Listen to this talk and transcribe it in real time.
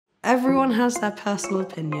Everyone has their personal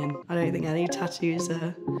opinion. I don't think any tattoos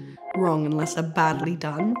are wrong unless they're badly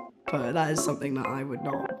done, but that is something that I would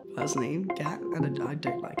not personally get, and I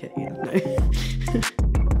don't like it either, no.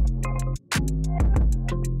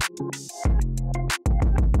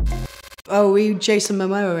 Oh, were you Jason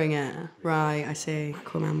Momoaing it? Right, I see.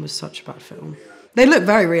 Aquaman was such a bad film. They look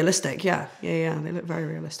very realistic, yeah, they look very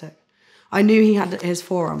realistic. I knew he had his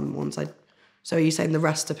forearm ones, so are you saying the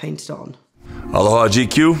rest are painted on? Aloha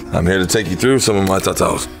GQ, I'm here to take you through some of my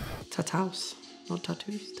tattoos. Tattoos, not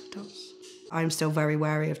tattoos, tattoos. I'm still very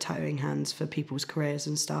wary of tattooing hands for people's careers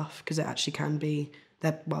and stuff, because it actually can be,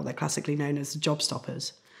 they're classically known as job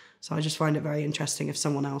stoppers. So I just find it very interesting if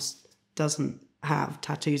someone else doesn't have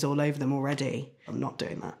tattoos all over them already. I'm not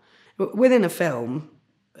doing that. But within a film,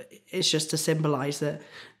 it's just to symbolise that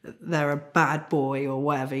they're a bad boy or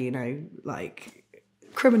whatever, you know, like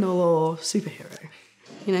criminal or superhero.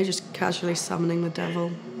 You know, just casually summoning the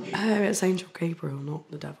devil. Oh, it's Angel Gabriel,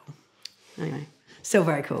 not the devil. Anyway, still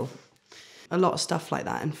very cool. A lot of stuff like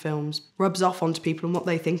that in films rubs off onto people and what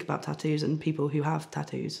they think about tattoos and people who have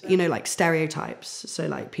tattoos. You know, like stereotypes. So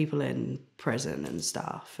like people in prison and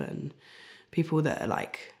stuff, and people that are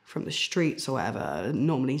like from the streets or whatever are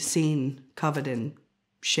normally seen covered in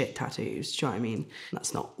shit tattoos, do you know what I mean?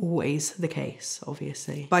 That's not always the case,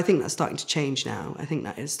 obviously. But I think that's starting to change now. I think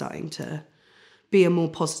that is starting to be a more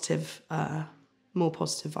positive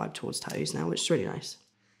vibe towards tattoos now, which is really nice.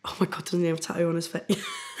 Oh my God, doesn't he have a tattoo on his face?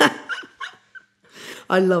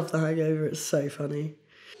 I love The Hangover, it's so funny.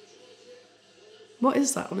 What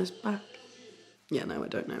is that on his back? Yeah, no, I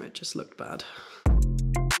don't know, it just looked bad.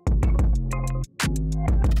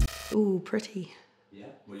 Ooh, pretty. Yeah?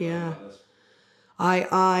 Yeah.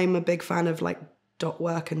 I'm a big fan of like dot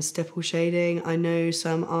work and stipple shading. I know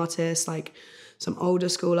some artists, like some older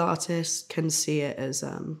school artists, can see it as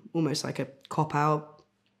almost like a cop-out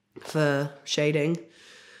for shading.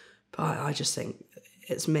 But I just think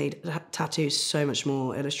it's made tattoos so much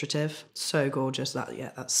more illustrative. So gorgeous.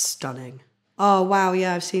 That's stunning. Oh, wow,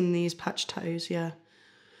 yeah, I've seen these patch tattoos, yeah.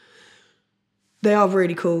 They are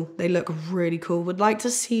really cool. They look really cool. Would like to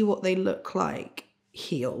see what they look like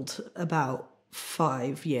healed about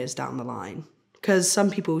 5 years down the line. Because some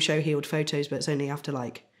people show healed photos, but it's only after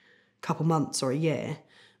like a couple months or a year.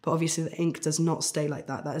 But obviously the ink does not stay like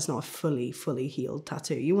that. That is not a fully healed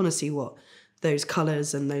tattoo. You want to see what those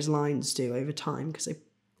colours and those lines do over time, because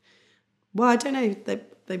I don't know,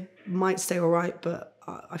 they might stay all right, but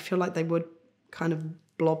I feel like they would kind of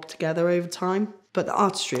blob together over time. But the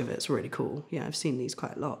artistry of it's really cool. Yeah, I've seen these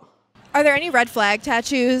quite a lot. Are there any red flag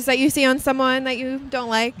tattoos that you see on someone that you don't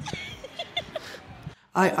like?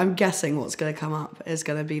 I'm guessing what's going to come up is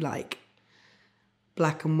going to be like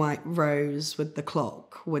black and white rose with the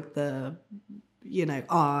clock, with the, you know,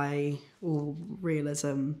 eye, all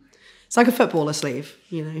realism. It's like a footballer sleeve,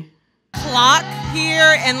 you know. Clock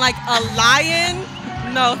here and like a lion?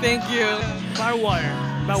 No, thank you. Barbed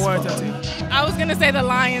wire tattoo. I was gonna say the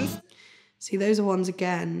lions. See, those are ones,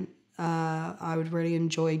 again, I would really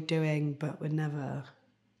enjoy doing, but would never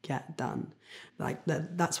get done. Like,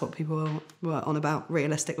 that's what people were on about,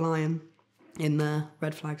 realistic lion, in the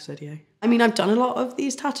Red Flags video. I mean, I've done a lot of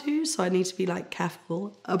these tattoos, so I need to be, like,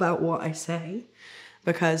 careful about what I say,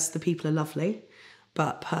 because the people are lovely.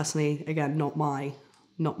 But personally, again, not my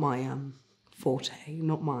forte,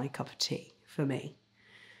 not my cup of tea for me.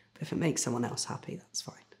 But if it makes someone else happy, that's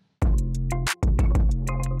fine.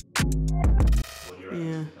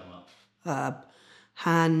 Yeah.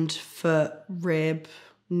 Hand, foot, rib,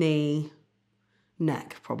 knee,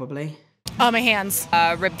 neck, probably. My hands.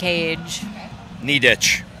 Rib cage. Knee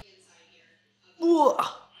ditch.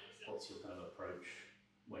 What's your kind of approach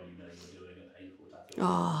when you know you're doing a painful tattoo?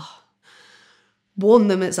 Oh. Warn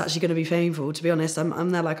them it's actually going to be painful. To be honest, I'm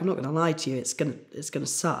there like, I'm not going to lie to you. It's gonna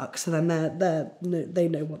suck. So then they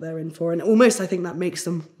know what they're in for, and almost I think that makes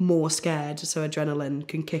them more scared. So adrenaline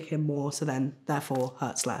can kick in more. So then therefore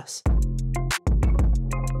hurts less.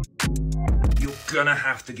 You're gonna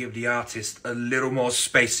have to give the artist a little more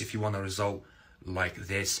space if you want a result like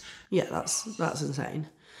this. Yeah, that's insane.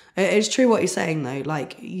 It's true what you're saying though.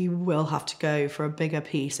 Like, you will have to go for a bigger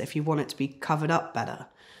piece if you want it to be covered up better.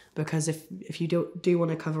 Because if you do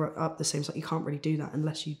want to cover it up the same side, you can't really do that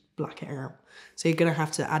unless you black it out. So you're going to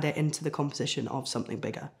have to add it into the composition of something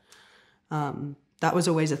bigger. That was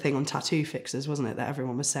always a thing on tattoo fixers, wasn't it? That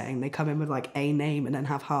everyone was saying. They come in with like a name and then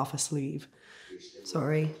have half a sleeve.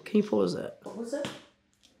 Sorry, can you pause it? What was it?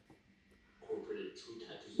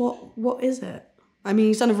 What is it? I mean,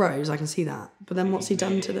 he's done a rose, I can see that. But then what's he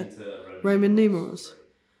done to the Roman numerals?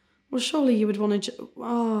 Well, surely you would want to...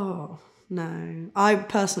 Oh... No, I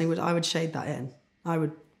personally would shade that in. I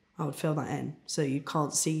would I would fill that in so you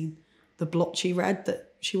can't see the blotchy red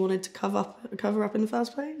that she wanted to cover up in the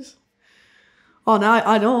first place. Oh no,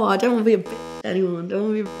 I know, I don't want to be a bitch to anyone. I don't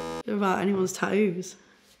want to be a bitch about anyone's tattoos.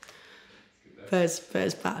 But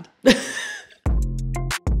it's bad.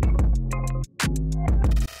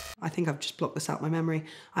 I think I've just blocked this out of my memory.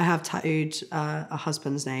 I have tattooed a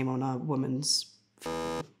husband's name on a woman's.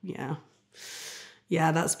 Yeah,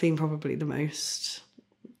 that's been probably the most.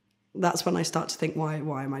 That's when I start to think, why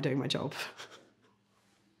am I doing my job?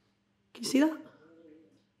 Can you see that?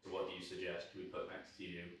 What do you suggest we put next to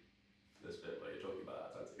you? This bit where you're talking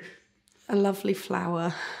about that tattoo. A lovely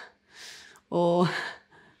flower, or